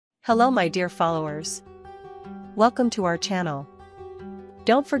Hello my dear followers. Welcome to our channel.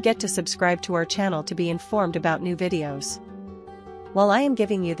 Don't forget to subscribe to our channel to be informed about new videos. While I am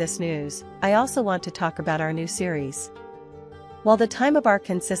giving you this news, I also want to talk about our new series. While the time of our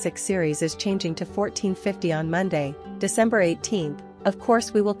ÇİÇEKLERİ series is changing to 14:50 on Monday, December 18th, of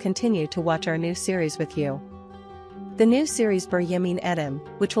course we will continue to watch our new series with you. The new series Yemin Edim,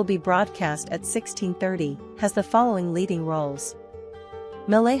 which will be broadcast at 16:30, has the following leading roles.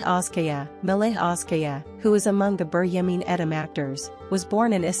 Melih Özkaya, who is among the Yemin Edim actors, was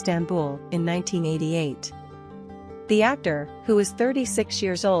born in Istanbul in 1988. The actor, who is 36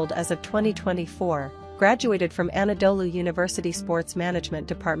 years old as of 2024, graduated from Anadolu University Sports Management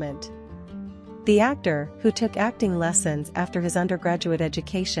Department. The actor, who took acting lessons after his undergraduate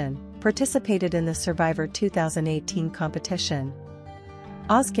education, participated in the Survivor 2018 competition.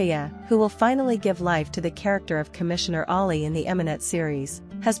 Özkaya, who will finally give life to the character of Commissioner Ali in the Emanet series,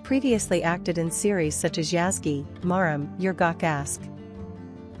 has previously acted in series such as Yazgi, Maram, Yurgak Ask.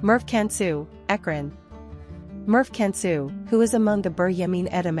 Merve Cansu, Ekran. Merve Cansu, who is among the Yemin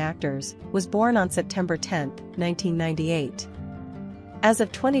Edim actors, was born on September 10, 1998. As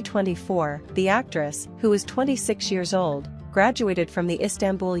of 2024, the actress, who is 26 years old, graduated from the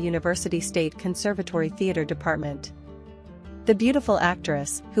Istanbul University State Conservatory Theatre Department. The beautiful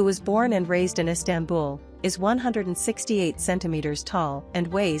actress, who was born and raised in Istanbul, is 168 centimeters tall and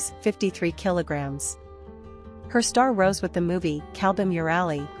weighs 53 kilograms. Her star rose with the movie Kalbim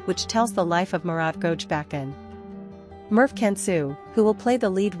Yarali, which tells the life of Murat Göçbakan. Merve Cansu, who will play the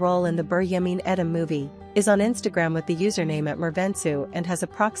lead role in the Yemin Edim movie, is on Instagram with the username @Mervensu and has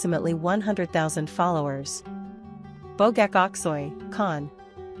approximately 100,000 followers. Bogak Aksoy, Khan.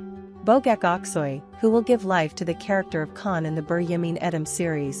 Bogak Aksoy, who will give life to the character of Khan in the Yemin Edim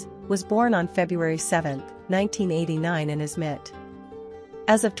series, was born on February 7, 1989 in Izmit.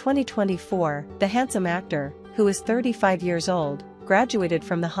 As of 2024, the handsome actor, who is 35 years old, graduated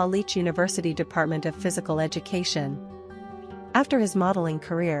from the Haliç University Department of Physical Education. After his modeling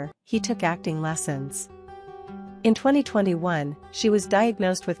career, he took acting lessons. In 2021, she was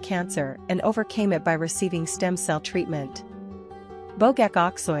diagnosed with cancer and overcame it by receiving stem cell treatment. Bogak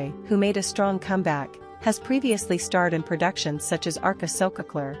Aksoy, who made a strong comeback, has previously starred in productions such as Arka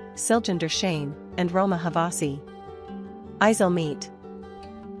Sokaklar, Siljan Dershane, and Roma Havasi. Aysel Meet.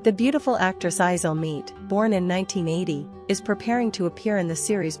 The beautiful actress Aysel Meet, born in 1980, is preparing to appear in the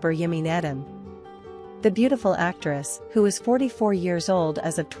series Yemin Edim. The beautiful actress, who is 44 years old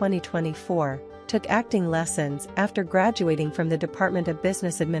as of 2024, took acting lessons after graduating from the Department of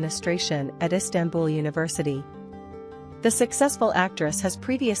Business Administration at Istanbul University. The successful actress has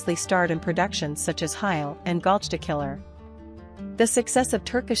previously starred in productions such as Hayal and Killer. The success of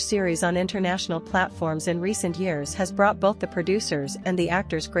Turkish series on international platforms in recent years has brought both the producers and the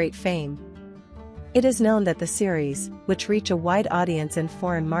actors great fame. It is known that the series, which reach a wide audience in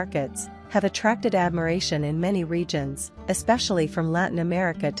foreign markets, have attracted admiration in many regions, especially from Latin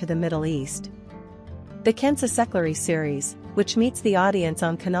America to the Middle East. The ÇİÇEKLERİ series, which meets the audience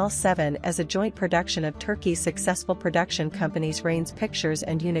on Kanal 7 as a joint production of Turkey's successful production companies Rains Pictures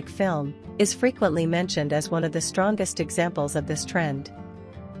and Unique Film, is frequently mentioned as one of the strongest examples of this trend.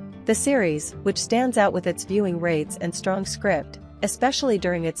 The series, which stands out with its viewing rates and strong script, especially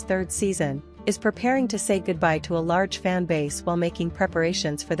during its third season, is preparing to say goodbye to a large fan base while making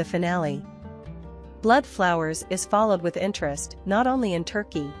preparations for the finale. Blood Flowers is followed with interest not only in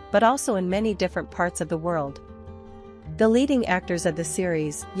Turkey but also in many different parts of the world. The leading actors of the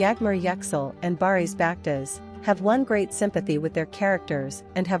series, Yagmur Yüksel and Barış Baktas, have won great sympathy with their characters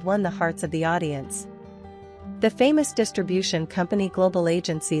and have won the hearts of the audience. The famous distribution company Global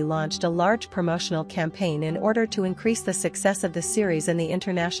Agency launched a large promotional campaign in order to increase the success of the series in the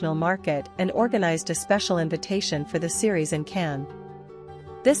international market and organized a special invitation for the series in Cannes.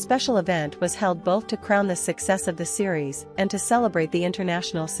 This special event was held both to crown the success of the series and to celebrate the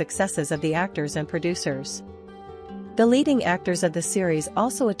international successes of the actors and producers. The leading actors of the series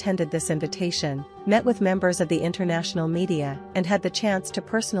also attended this invitation, met with members of the international media, and had the chance to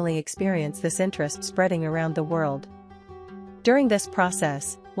personally experience this interest spreading around the world. During this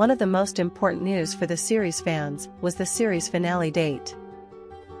process, one of the most important news for the series fans was the series finale date.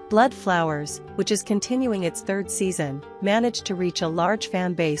 Blood Flowers, which is continuing its third season, managed to reach a large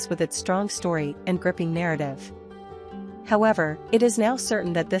fan base with its strong story and gripping narrative. However, it is now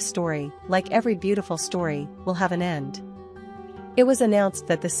certain that this story, like every beautiful story, will have an end. It was announced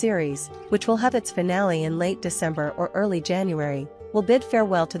that the series, which will have its finale in late December or early January, will bid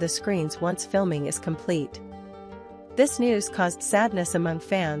farewell to the screens once filming is complete. This news caused sadness among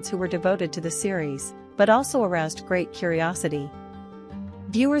fans who were devoted to the series, but also aroused great curiosity.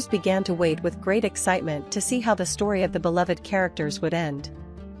 Viewers began to wait with great excitement to see how the story of the beloved characters would end.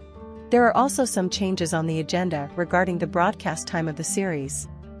 There are also some changes on the agenda regarding the broadcast time of the series.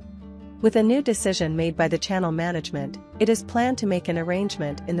 With a new decision made by the channel management, it is planned to make an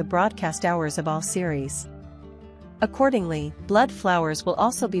arrangement in the broadcast hours of all series. Accordingly, Blood Flowers will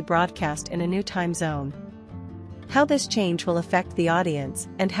also be broadcast in a new time zone. How this change will affect the audience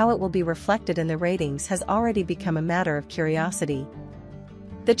and how it will be reflected in the ratings has already become a matter of curiosity.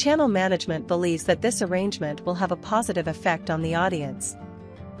 The channel management believes that this arrangement will have a positive effect on the audience.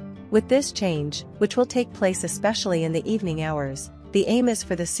 With this change, which will take place especially in the evening hours, the aim is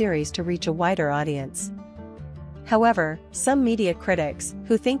for the series to reach a wider audience. However, some media critics,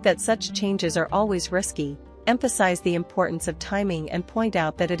 who think that such changes are always risky, emphasize the importance of timing and point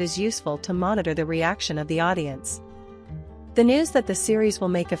out that it is useful to monitor the reaction of the audience. The news that the series will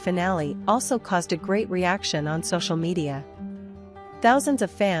make a finale also caused a great reaction on social media. Thousands of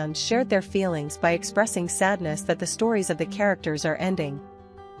fans shared their feelings by expressing sadness that the stories of the characters are ending.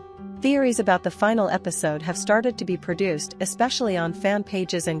 Theories about the final episode have started to be produced, especially on fan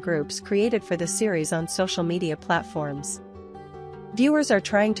pages and groups created for the series on social media platforms. Viewers are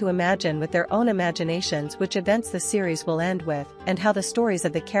trying to imagine with their own imaginations which events the series will end with, and how the stories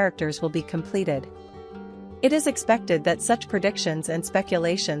of the characters will be completed. It is expected that such predictions and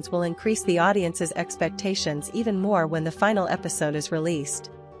speculations will increase the audience's expectations even more when the final episode is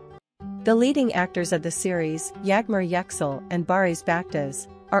released. The leading actors of the series, Yagmur Yüksel and Barış Baktas,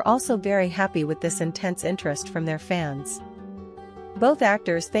 are also very happy with this intense interest from their fans. Both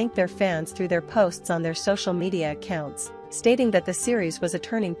actors thanked their fans through their posts on their social media accounts, stating that the series was a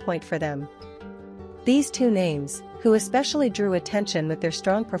turning point for them. These two names, who especially drew attention with their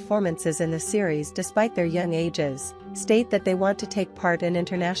strong performances in the series despite their young ages, state that they want to take part in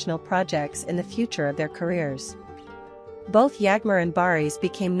international projects in the future of their careers. Both Yagmur and Barış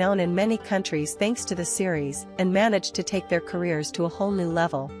became known in many countries thanks to the series and managed to take their careers to a whole new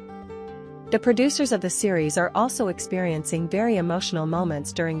level. The producers of the series are also experiencing very emotional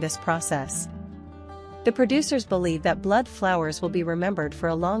moments during this process. The producers believe that Blood Flowers will be remembered for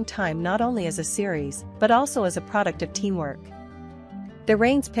a long time not only as a series, but also as a product of teamwork. The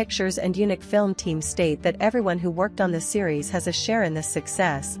Rains Pictures and Unique Film team state that everyone who worked on the series has a share in this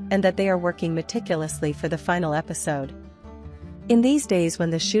success and that they are working meticulously for the final episode. In these days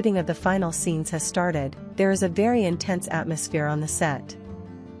when the shooting of the final scenes has started, there is a very intense atmosphere on the set.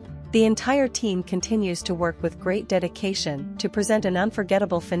 The entire team continues to work with great dedication to present an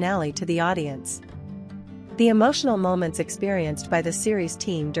unforgettable finale to the audience. The emotional moments experienced by the series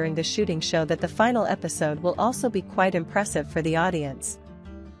team during the shooting show that the final episode will also be quite impressive for the audience.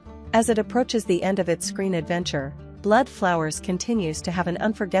 As it approaches the end of its screen adventure, Blood Flowers continues to have an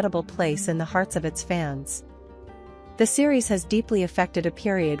unforgettable place in the hearts of its fans. The series has deeply affected a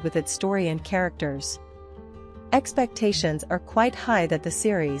period with its story and characters. Expectations are quite high that the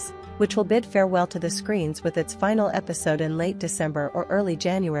series, which will bid farewell to the screens with its final episode in late December or early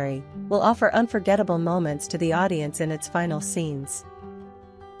January, will offer unforgettable moments to the audience in its final scenes.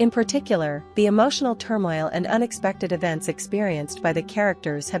 In particular, the emotional turmoil and unexpected events experienced by the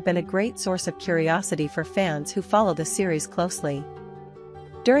characters have been a great source of curiosity for fans who follow the series closely.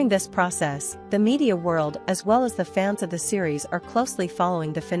 During this process, the media world as well as the fans of the series are closely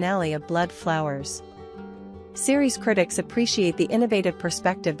following the finale of Blood Flowers. Series critics appreciate the innovative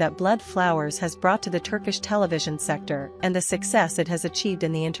perspective that Blood Flowers has brought to the Turkish television sector and the success it has achieved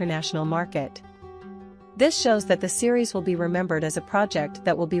in the international market. This shows that the series will be remembered as a project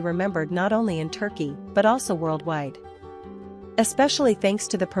that will be remembered not only in Turkey but also worldwide. Especially thanks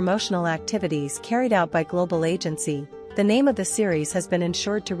to the promotional activities carried out by Global Agency, the name of the series has been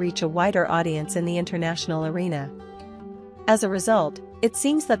ensured to reach a wider audience in the international arena. As a result, it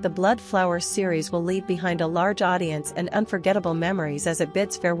seems that the Blood Flowers series will leave behind a large audience and unforgettable memories as it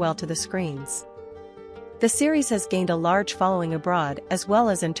bids farewell to the screens. The series has gained a large following abroad as well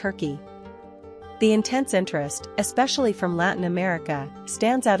as in Turkey. The intense interest, especially from Latin America,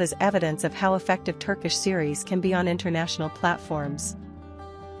 stands out as evidence of how effective Turkish series can be on international platforms.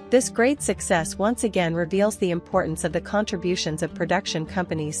 This great success once again reveals the importance of the contributions of production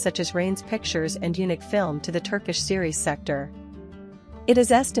companies such as Rains Pictures and Unique Film to the Turkish series sector. It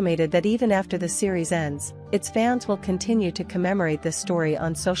is estimated that even after the series ends, its fans will continue to commemorate this story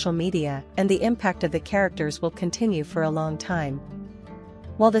on social media, and the impact of the characters will continue for a long time.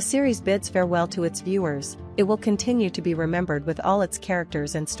 While the series bids farewell to its viewers, it will continue to be remembered with all its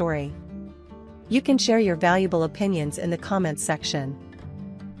characters and story. You can share your valuable opinions in the comments section.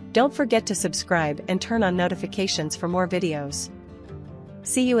 Don't forget to subscribe and turn on notifications for more videos.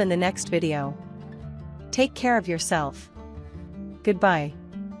 See you in the next video. Take care of yourself. Goodbye.